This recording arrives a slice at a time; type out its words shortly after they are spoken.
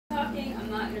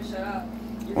not gonna shut up.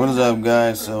 What is up,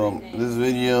 guys? So this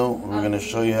video we're gonna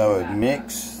show you how it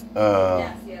mix.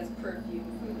 Yes, he has perfume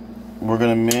food. We're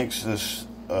gonna mix this.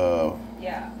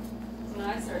 Yeah. So when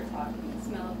I started talking, the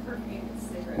smell of perfume and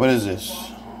cigarettes. What is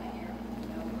this?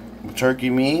 Turkey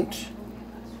meat.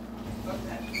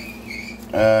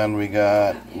 And we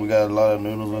got a lot of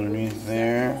noodles underneath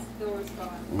there.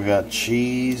 We got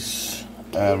cheese,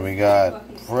 and we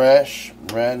got fresh,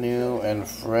 brand new, and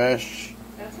fresh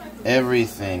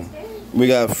everything. We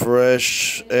got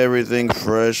fresh everything,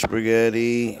 fresh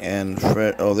spaghetti, and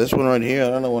fresh. Oh, this one right here. I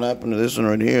don't know what happened to this one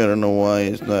right here. I don't know why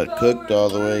it's not cooked all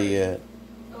the way yet.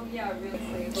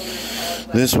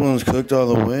 This one's cooked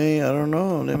all the way. I don't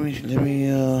know. Let me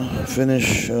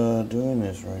finish doing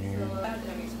this right here.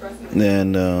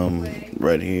 And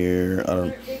right here,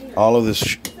 all of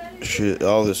this shit,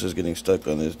 all this is getting stuck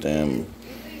on this damn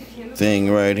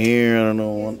thing right here. I don't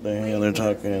know what the hell they're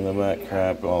talking in the back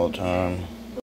crap all the time.